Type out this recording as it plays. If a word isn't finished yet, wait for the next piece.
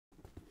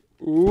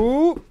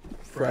Ooh,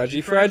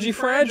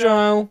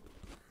 fragile.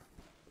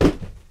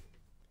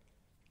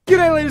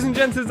 G'day ladies and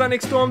gents, it's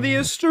Nick Storm, the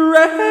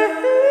Australian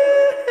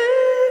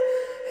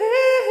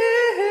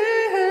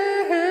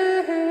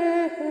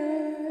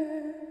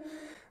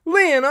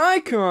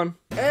icon.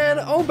 And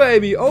oh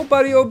baby, oh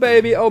buddy, oh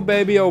baby, oh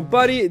baby, oh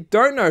buddy,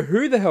 don't know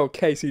who the hell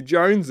Casey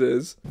Jones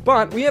is,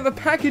 but we have a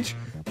package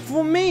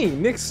for me,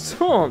 Nick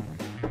Storm.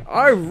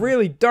 I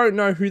really don't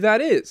know who that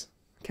is.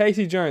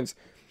 Casey Jones,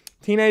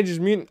 Teenage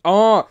Mutant,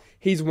 oh,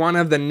 he's one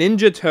of the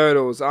Ninja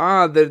Turtles.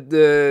 Ah,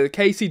 the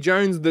Casey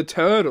Jones the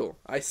Turtle.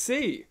 I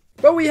see.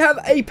 But we have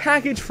a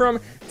package from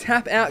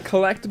Tap Out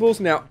Collectibles.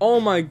 Now,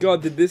 oh my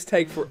god, did this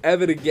take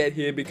forever to get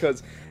here,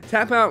 because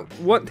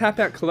what Tap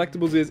Out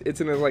Collectibles is, it's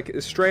an like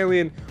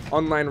Australian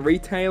online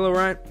retailer,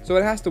 right? So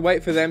it has to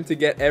wait for them to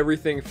get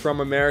everything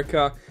from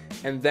America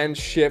and then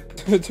ship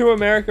to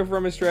America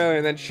from Australia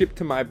and then ship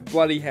to my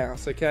bloody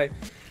house, okay?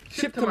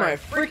 Ship to my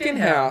freaking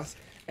house.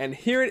 And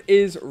here it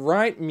is,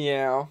 right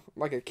meow,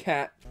 like a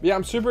cat. Yeah,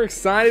 I'm super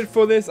excited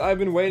for this. I've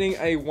been waiting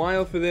a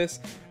while for this.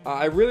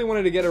 I really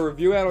wanted to get a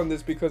review out on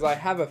this because I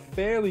have a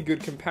fairly good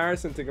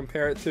comparison to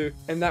compare it to.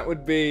 And that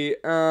would be,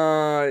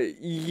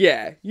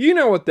 yeah, you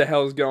know what the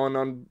hell's going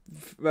on,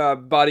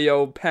 buddy,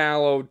 old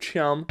pal, old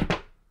chum.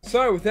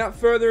 So, without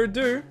further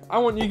ado, I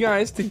want you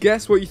guys to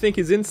guess what you think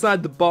is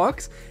inside the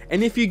box.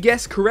 And if you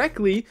guess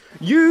correctly,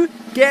 you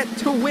get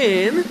to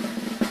win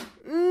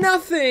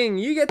nothing!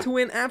 You get to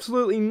win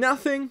absolutely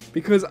nothing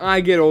because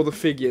I get all the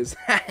figures.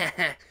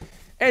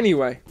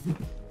 Anyway.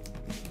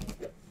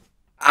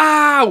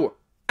 Ow!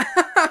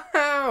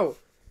 Ow!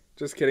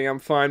 Just kidding, I'm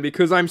fine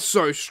because I'm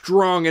so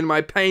strong and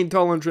my pain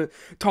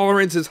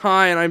tolerance is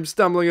high and I'm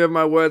stumbling over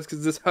my words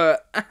because this hurt.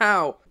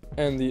 Ow!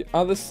 And the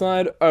other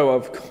side, oh,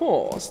 of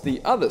course,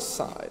 the other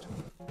side.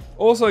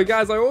 Also,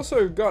 guys, I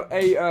also got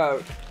a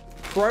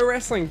Pro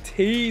Wrestling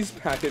Tees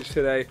package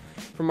today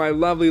from my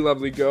lovely,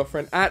 lovely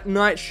girlfriend at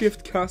Night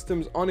Shift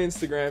Customs on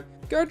Instagram.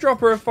 Go drop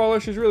her a follow.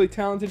 She's really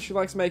talented. She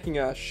likes making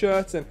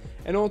shirts and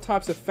all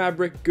types of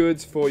fabric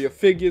goods for your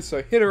figures,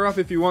 so hit her up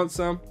if you want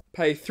some.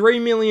 Pay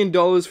 $3 million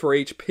for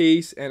each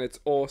piece, and it's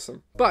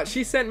awesome. But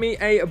she sent me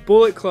a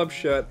Bullet Club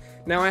shirt.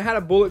 Now, I had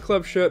a Bullet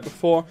Club shirt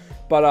before,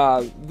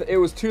 but it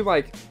was too,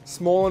 like,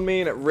 small on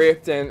me, and it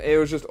ripped, and it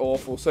was just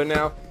awful. So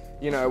now,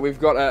 you know, we've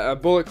got a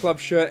Bullet Club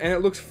shirt, and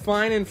it looks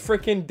fine and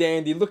freaking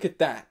dandy. Look at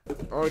that.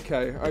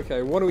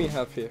 Okay, what do we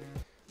have here?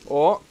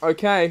 Oh,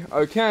 okay.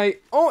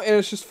 Oh, and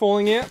it's just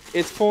falling out.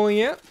 It's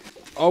falling out.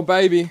 Oh,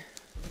 baby.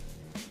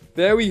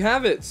 There we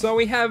have it. So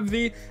we have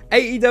the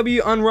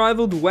AEW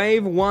Unrivaled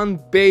Wave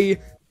 1B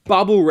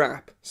bubble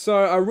wrap.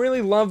 So I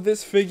really love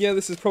this figure.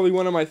 This is probably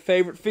one of my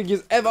favorite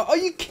figures ever. Are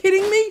you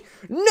kidding me?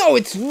 No,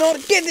 it's not.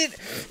 Get it.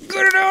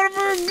 Get it out of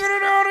here. Get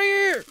it out of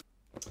here.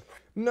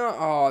 No,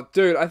 oh,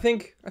 dude, I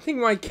think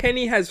my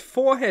Kenny has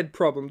forehead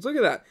problems. Look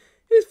at that.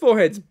 His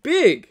forehead's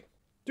big.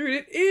 Dude,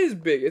 it is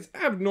big. It's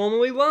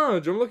abnormally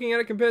large. I'm looking at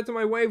it compared to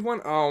my Wave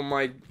 1. Oh,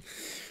 my.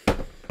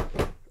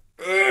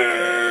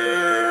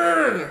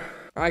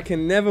 I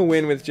can never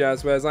win with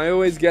Jazzwares. I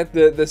always get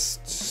the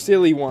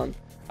silly one.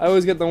 I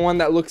always get the one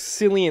that looks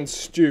silly and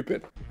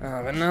stupid.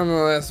 But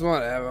nonetheless,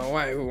 whatever.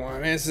 Wave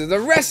 1. This is the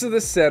rest of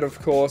the set,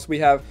 of course. We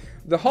have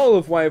the whole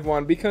of Wave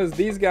 1 because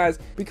these guys,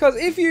 because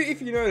if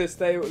you notice,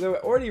 they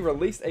already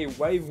released a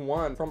Wave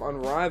 1 from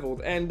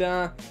Unrivaled, and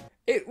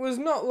it was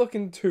not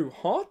looking too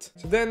hot.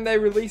 So then they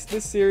released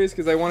this series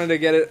because they wanted to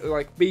get it,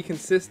 like, be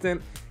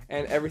consistent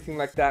and everything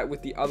like that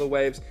with the other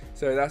waves.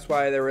 So that's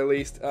why they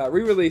re-released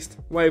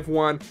Wave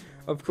 1,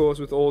 of course,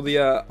 with all the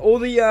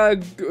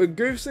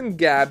goofs and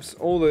gabs,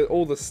 all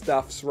the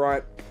stuffs,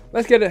 right?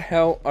 Let's get it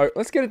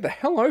the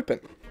hell open.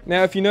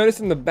 Now, if you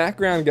notice in the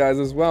background, guys,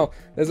 as well,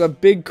 there's a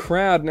big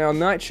crowd. Now,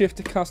 Night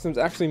Shift Customs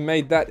actually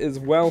made that as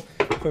well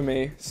for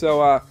me.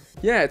 So,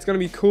 yeah, it's going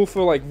to be cool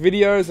for, like,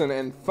 videos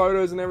and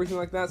photos and everything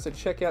like that. So,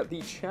 check out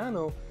the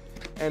channel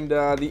and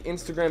the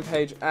Instagram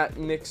page at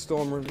Nick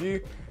Storm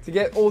Review to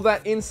get all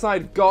that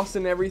inside goss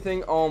and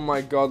everything. Oh,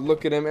 my God,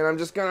 look at him. And I'm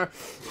just going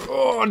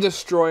to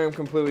destroy him,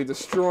 completely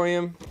destroy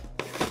him.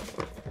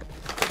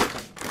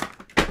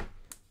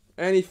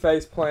 And he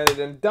face planted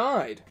and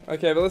died.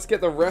 Okay, but let's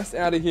get the rest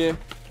out of here.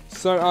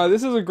 So,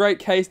 this is a great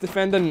case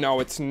defender. No,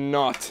 it's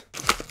not.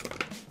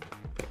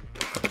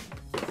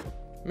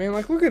 Man,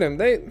 like, look at him.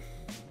 They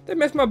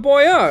messed my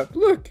boy up.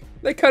 Look,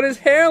 they cut his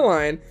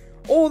hairline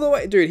all the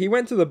way. Dude, he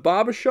went to the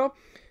barber shop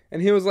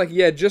and he was like,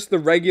 yeah, just the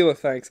regular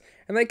thanks.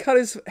 And they cut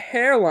his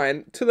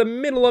hairline to the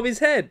middle of his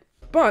head.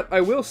 But I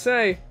will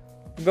say,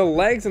 the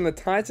legs and the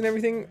tights and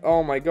everything,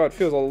 oh my God,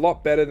 feels a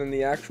lot better than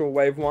the actual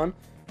Wave 1.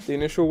 The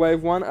initial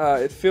Wave 1.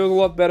 It feels a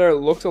lot better. It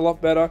looks a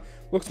lot better.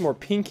 Looks more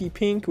pinky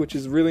pink, which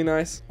is really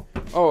nice.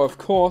 Oh, of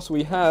course,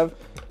 we have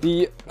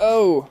the...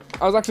 Oh,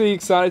 I was actually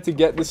excited to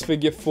get this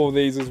figure for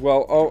these as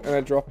well. Oh, and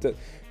I dropped it.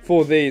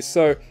 For these.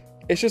 So,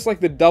 it's just like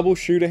the double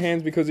shooter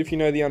hands, because if you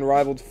know, the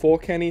Unrivaled 4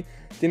 Kenny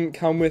didn't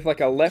come with like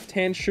a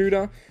left-hand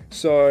shooter.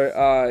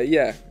 So,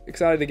 yeah,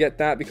 excited to get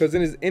that, because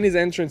in his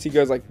entrance, he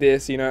goes like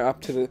this, you know, up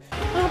to the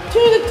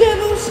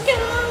devil's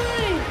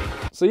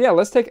sky. So yeah,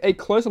 let's take a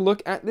closer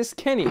look at this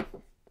Kenny.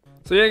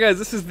 So yeah guys,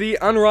 this is the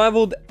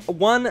Unrivaled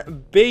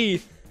 1B.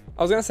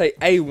 I was gonna say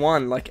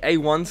A1, like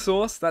A1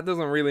 sauce. That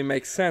doesn't really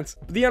make sense.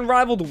 The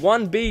Unrivaled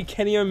 1B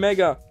Kenny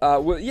Omega.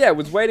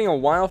 Was waiting a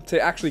while to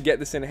actually get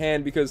this in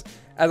hand because,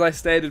 as I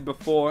stated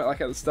before,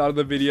 like at the start of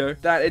the video,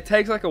 that it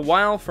takes like a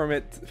while for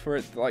it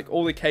like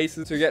all the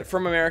cases to get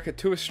from America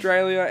to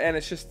Australia, and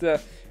it's just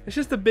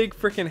a big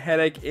freaking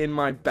headache in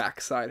my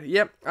backside.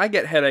 Yep, I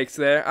get headaches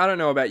there. I don't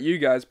know about you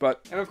guys,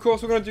 and of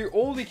course we're gonna do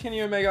all the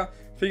Kenny Omega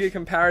figure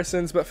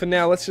comparisons, but for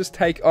now let's just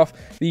take off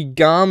the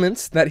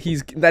garments that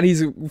he's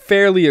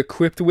fairly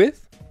equipped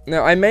with.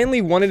 Now I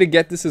mainly wanted to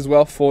get this as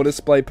well for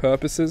display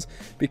purposes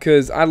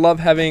because I love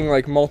having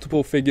like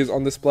multiple figures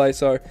on display,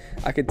 so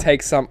I could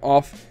take some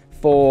off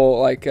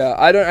for like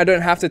I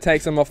don't have to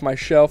take some off my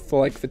shelf for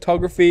like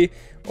photography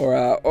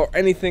or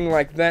anything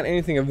like that,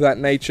 anything of that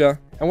nature.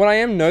 And what I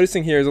am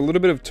noticing here is a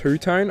little bit of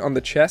two-tone on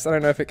the chest. I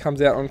don't know if it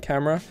comes out on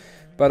camera,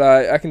 but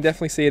I can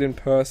definitely see it in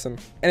person.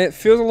 And it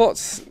feels a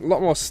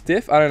lot more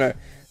stiff. I don't know.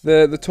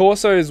 The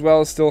torso as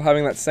well is still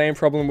having that same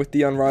problem with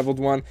the Unrivaled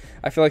one.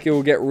 I feel like it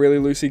will get really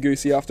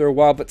loosey-goosey after a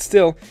while, but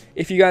still,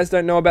 if you guys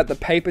don't know about the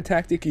paper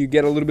tactic, you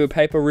get a little bit of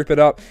paper, rip it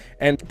up,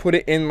 and put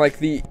it in like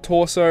the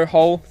torso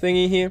hole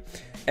thingy here,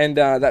 and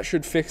that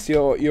should fix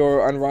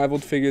your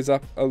Unrivaled figures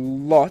up a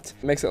lot.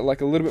 Makes it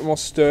like a little bit more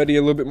sturdy,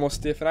 a little bit more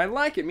stiff, and I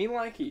like it, me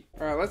likey.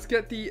 Alright, let's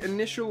get the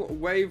initial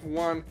wave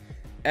 1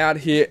 out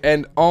here,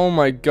 and oh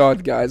my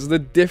god guys, the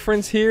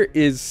difference here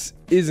is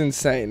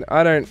insane.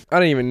 I don't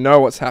even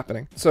know what's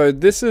happening. So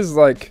this is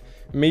like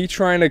me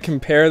trying to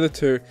compare the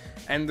two,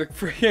 and the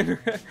freaking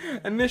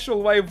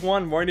initial wave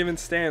 1 won't even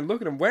stand.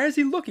 Look at him. Where is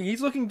he looking?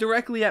 He's looking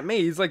directly at me.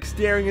 He's like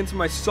staring into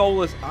my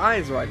soulless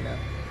eyes right now.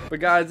 But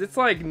guys, it's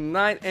like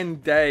night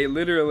and day,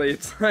 literally.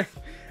 It's like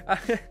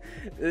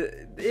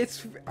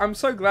I'm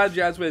so glad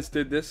Jazzwares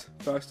did this,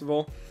 first of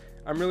all.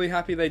 I'm really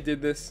happy they did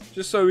this,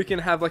 just so we can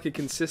have like a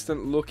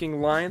consistent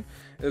looking line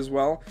as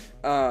well.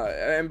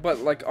 But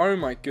like, oh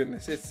my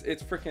goodness,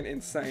 it's freaking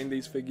insane,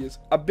 these figures.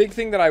 A big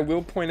thing that I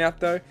will point out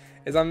though,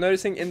 is I'm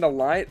noticing in the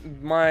light,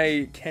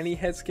 my Kenny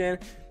head scan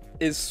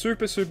is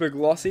super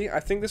glossy. I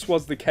think this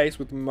was the case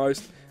with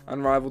most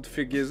Unrivaled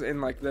figures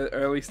in like the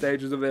early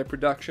stages of their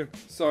production.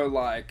 So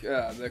like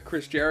the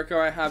Chris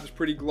Jericho I have is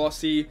pretty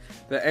glossy,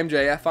 the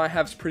MJF I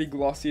have is pretty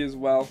glossy as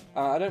well.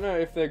 I don't know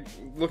if they're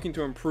looking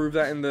to improve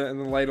that in the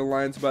later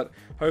lines, but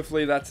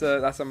hopefully that's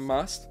a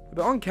must.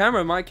 But on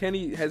camera, my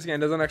Kenny head scan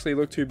doesn't actually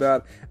look too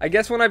bad. I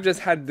guess when I've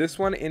just had this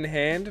one in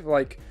hand,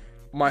 like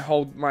my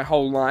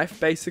whole life,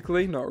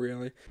 basically, not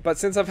really, but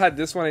since I've had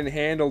this one in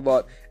hand a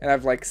lot and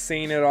I've like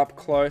seen it up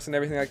close and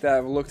everything like that,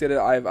 I've looked at it,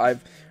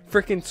 I've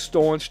freaking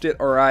staunched it.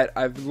 Alright,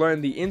 I've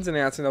learned the ins and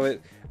outs of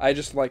it. I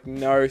just like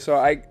know, so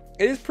it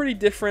is pretty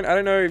different. I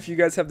don't know if you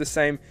guys have the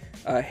same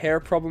hair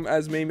problem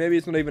as me. Maybe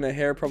it's not even a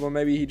hair problem.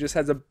 Maybe he just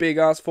has a big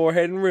ass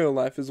forehead in real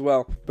life as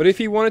well. But if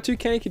he wanted to,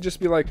 Kenny could just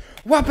be like,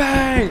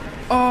 wha-bang!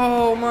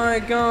 Oh my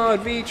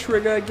god,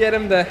 V-Trigger, get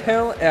him the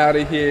hell out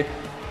of here.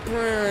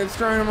 It's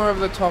throwing him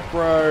over the top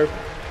rope.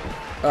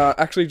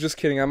 Actually, just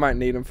kidding. I might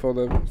need him for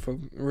the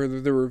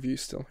review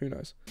still. Who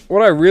knows?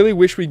 What I really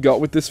wish we got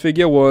with this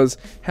figure was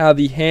how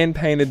the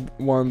hand-painted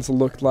ones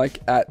looked like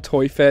at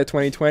Toy Fair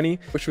 2020,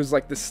 which was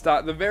like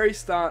the very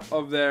start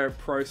of their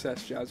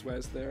process,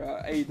 Jazzwares, their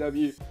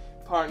AEW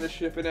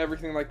partnership and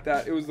everything like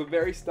that. It was the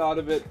very start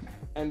of it,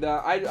 and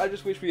I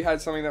just wish we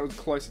had something that was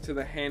closer to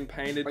the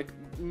hand-painted like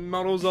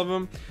models of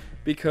them,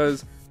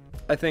 because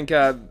I think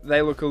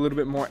they look a little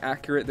bit more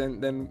accurate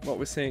than what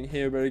we're seeing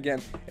here. But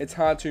again, it's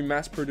hard to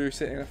mass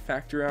produce it in a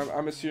factory,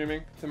 I'm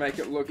assuming, to make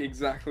it look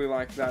exactly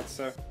like that.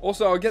 So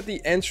also, I'll get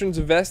the entrance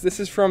vest. This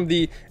is from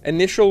the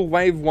initial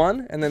wave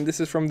 1, and then this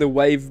is from the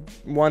wave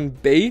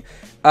 1B.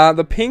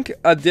 The pink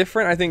are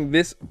different. I think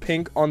this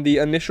pink on the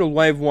initial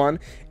wave 1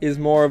 is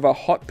more of a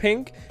hot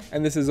pink,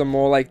 and this is a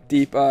more like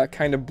deep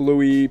kind of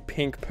bluey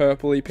pink,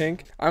 purpley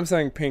pink. I'm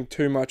saying pink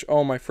too much.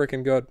 Oh my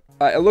freaking god.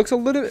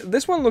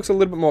 This one looks a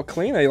little bit more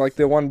cleaner. Like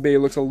the 1B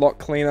looks a lot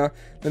cleaner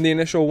than the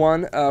initial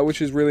one,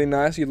 which is really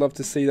nice. You'd love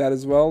to see that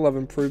as well. Love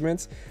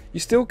improvements. You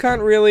still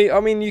can't really,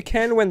 I mean, you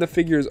can when the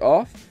figure is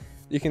off.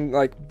 You can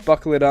like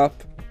buckle it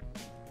up.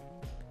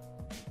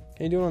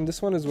 Can you do it on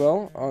this one as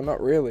well? Oh, not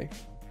really.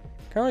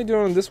 Can't really do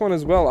it on this one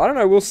as well. I don't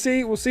know. We'll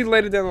see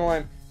later down the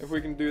line if we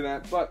can do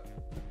that. But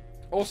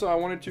also, I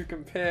wanted to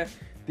compare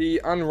the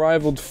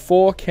Unrivaled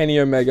 4 Kenny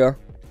Omega.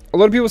 A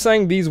lot of people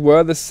saying these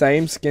were the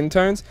same skin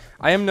tones.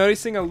 I am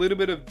noticing a little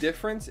bit of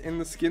difference in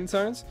the skin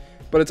tones,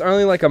 but it's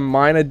only like a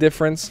minor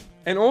difference.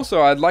 And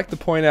also, I'd like to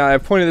point out,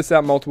 I've pointed this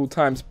out multiple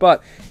times,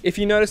 but if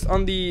you notice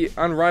on the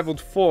Unrivaled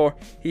 4,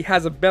 he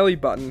has a belly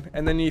button.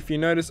 And then if you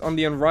notice on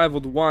the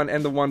Unrivaled 1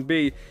 and the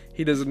 1B,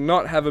 he does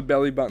not have a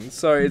belly button.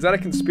 So is that a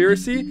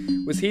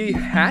conspiracy? Was he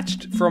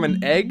hatched from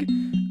an egg?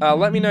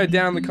 Let me know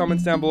down in the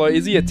comments down below.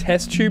 Is he a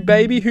test tube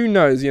baby? Who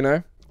knows, you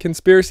know?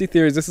 Conspiracy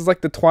theories. This is like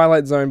the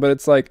Twilight Zone, but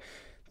it's like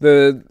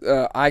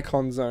the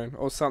icon zone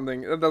or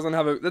something. That doesn't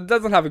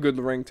have a good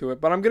ring to it,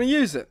 but I'm gonna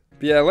use it.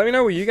 But yeah, let me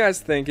know what you guys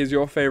think is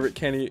your favorite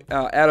Kenny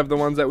out of the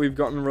ones that we've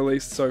gotten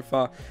released so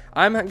far.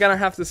 I'm gonna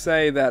have to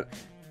say that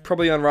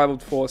probably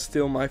Unrivaled 4 is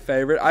still my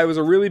favorite. I was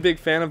a really big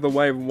fan of the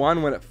Wave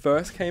 1 when it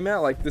first came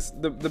out, like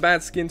the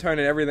bad skin tone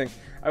and everything.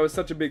 I was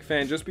such a big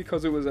fan just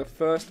because it was a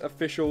first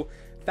official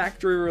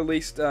factory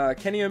released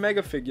Kenny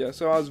Omega figure,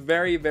 so I was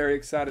very, very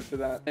excited for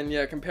that. And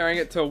yeah, comparing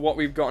it to what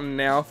we've gotten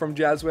now from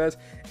Jazzwares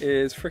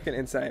is freaking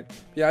insane.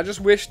 Yeah, I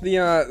just wish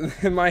the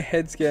my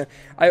head scan,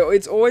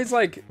 it's always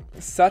like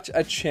such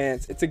a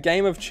chance. It's a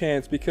game of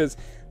chance because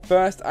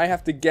first I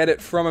have to get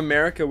it from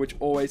America, which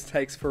always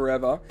takes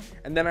forever,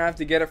 and then I have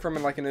to get it from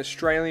like an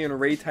Australian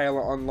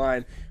retailer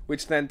online,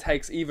 which then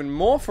takes even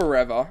more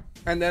forever.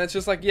 And then it's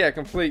just like, yeah,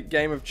 complete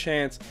game of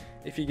chance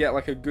if you get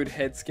like a good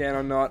head scan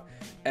or not.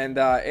 And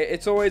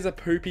it's always a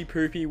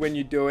poopy when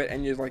you do it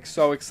and you're like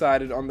so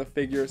excited on the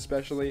figure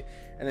especially,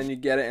 and then you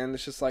get it and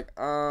it's just like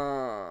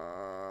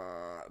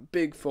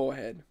big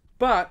forehead.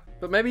 But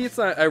maybe it's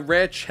a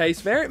rare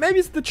chase variant. Maybe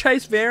it's the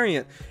chase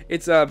variant.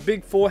 It's a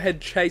big forehead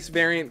chase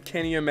variant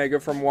Kenny Omega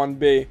from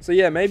 1B. So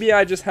yeah, maybe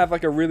I just have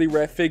like a really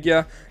rare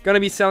figure. Gonna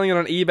be selling it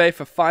on eBay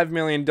for $5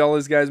 million,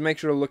 guys. Make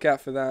sure to look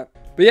out for that.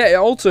 But yeah,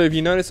 also, if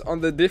you notice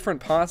on the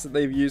different parts that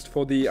they've used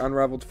for the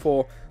Unrivaled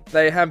 4,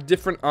 they have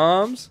different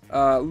arms,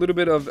 a little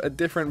bit of a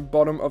different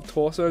bottom of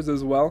torsos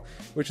as well,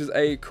 which is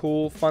a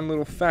cool, fun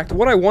little fact.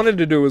 What I wanted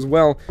to do as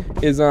well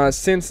is,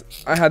 since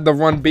I had the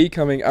Run B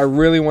coming, I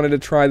really wanted to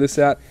try this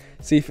out,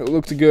 see if it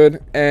looked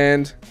good,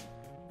 and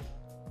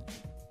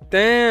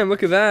damn,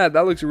 look at that.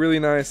 That looks really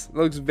nice. That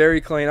looks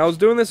very clean. I was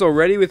doing this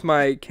already with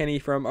my Kenny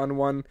from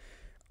Unwon?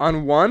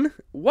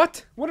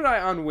 What did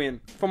I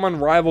unwin? From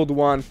Unrivaled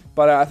 1.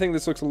 But I think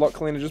this looks a lot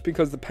cleaner just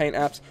because the paint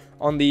apps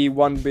on the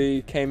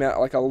 1B came out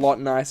like a lot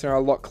nicer,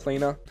 a lot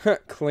cleaner.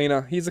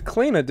 Cleaner. He's a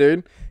cleaner,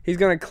 dude. He's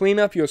going to clean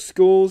up your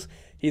schools.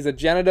 He's a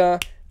janitor.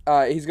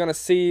 He's going to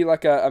see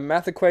like a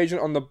math equation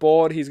on the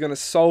board. He's going to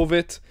solve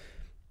it.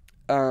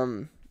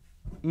 No,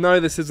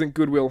 this isn't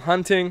Goodwill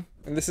Hunting.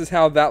 And this is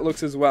how that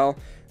looks as well.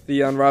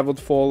 The Unrivaled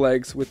 4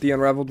 legs with the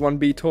Unrivaled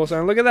 1B torso.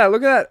 And look at that,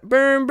 look at that.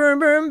 Boom, boom,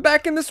 boom.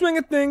 Back in the swing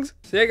of things.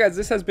 So yeah, guys,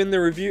 this has been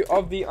the review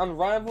of the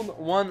Unrivaled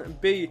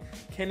 1B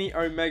Kenny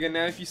Omega.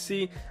 Now, if you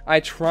see, I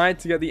tried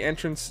to get the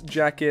entrance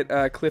jacket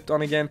clipped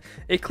on again.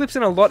 It clips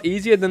in a lot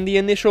easier than the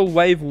initial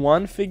Wave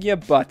 1 figure,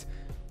 but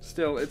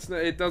still,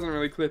 it doesn't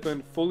really clip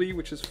in fully,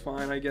 which is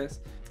fine, I guess.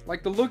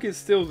 Like, the look is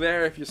still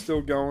there if you're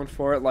still going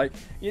for it. Like,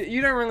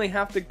 you don't really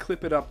have to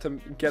clip it up to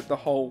get the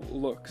whole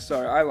look.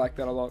 So, I like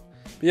that a lot.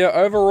 But yeah,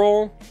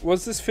 overall,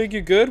 was this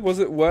figure good? Was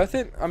it worth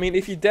it? I mean,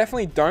 if you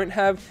definitely don't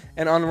have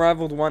an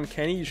Unrivaled 1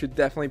 Kenny, you should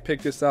definitely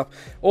pick this up.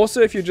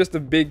 Also, if you're just a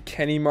big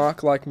Kenny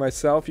mark like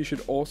myself, you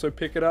should also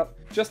pick it up.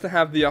 Just to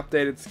have the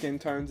updated skin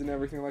tones and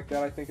everything like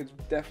that, I think it's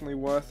definitely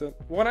worth it.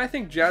 What I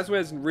think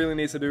Jazzwares really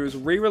needs to do is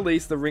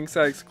re-release the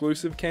Ringside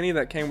exclusive Kenny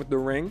that came with the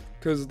ring.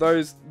 Because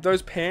those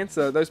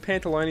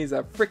pantalones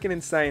are freaking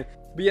insane.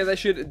 But yeah, they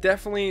should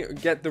definitely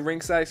get the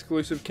Ringside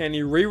exclusive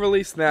Kenny,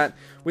 re-release that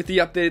with the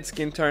updated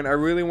skin tone. I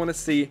really want to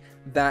see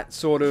that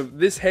sort of,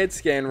 this head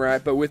scan,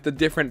 right, but with the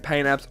different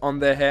paint apps on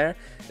their hair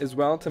as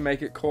well to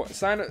make it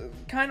kind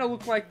of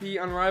look like the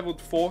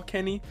Unrivaled 4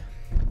 Kenny,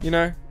 you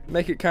know,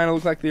 make it kind of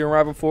look like the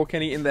Unrivaled 4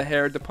 Kenny in the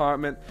hair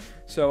department.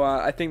 So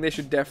I think they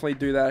should definitely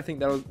do that. I think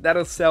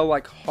that'll sell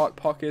like hot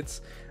pockets.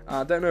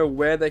 I don't know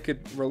where they could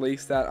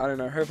release that. I don't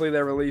know. Hopefully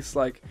they release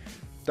like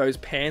those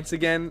pants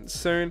again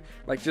soon,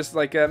 like just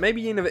like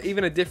maybe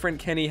even a different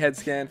Kenny head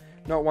scan,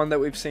 not one that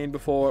we've seen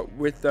before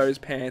with those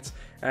pants.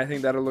 And I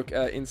think that'll look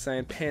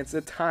insane. Pants, they're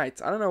tights.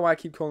 I don't know why I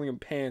keep calling them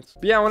pants.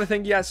 But yeah, I want to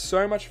thank you guys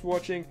so much for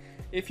watching.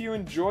 If you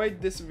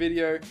enjoyed this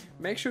video,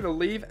 make sure to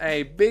leave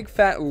a big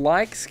fat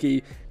like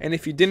ski, and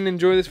if you didn't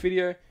enjoy this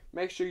video,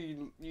 make sure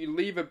you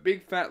leave a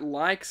big fat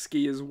like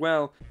ski as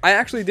well. I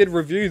actually did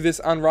review this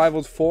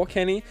Unrivaled 4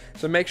 Kenny,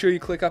 so make sure you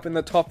click up in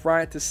the top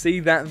right to see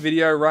that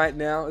video right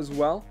now as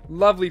well.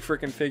 Lovely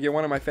freaking figure,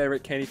 one of my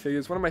favorite Kenny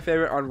figures, one of my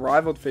favorite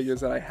Unrivaled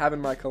figures that I have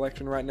in my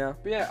collection right now.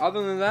 But yeah,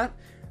 other than that,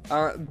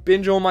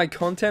 binge all my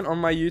content on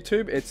my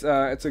YouTube. It's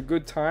a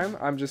good time.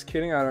 I'm just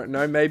kidding. I don't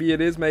know. Maybe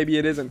it is. Maybe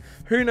it isn't.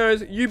 Who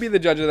knows? You be the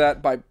judge of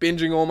that by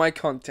binging all my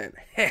content.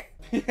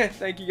 Yeah,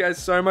 thank you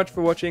guys so much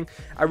for watching.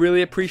 I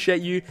really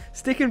appreciate you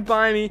sticking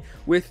by me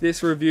with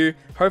this review.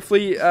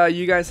 Hopefully,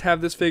 you guys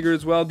have this figure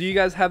as well. Do you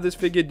guys have this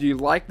figure? Do you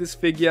like this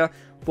figure?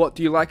 What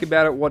do you like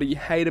about it? What do you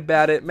hate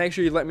about it? Make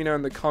sure you let me know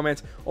in the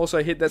comments.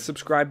 Also, hit that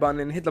subscribe button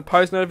and hit the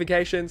post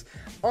notifications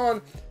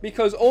on,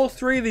 because all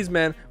three of these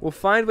men will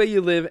find where you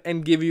live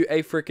and give you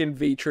a freaking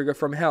V-trigger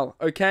from hell,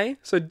 okay?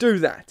 So do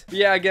that. But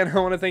yeah, again, I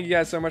want to thank you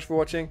guys so much for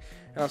watching,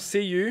 and I'll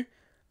see you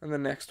in the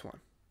next one.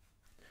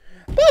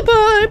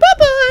 Bye-bye!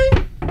 Bye-bye!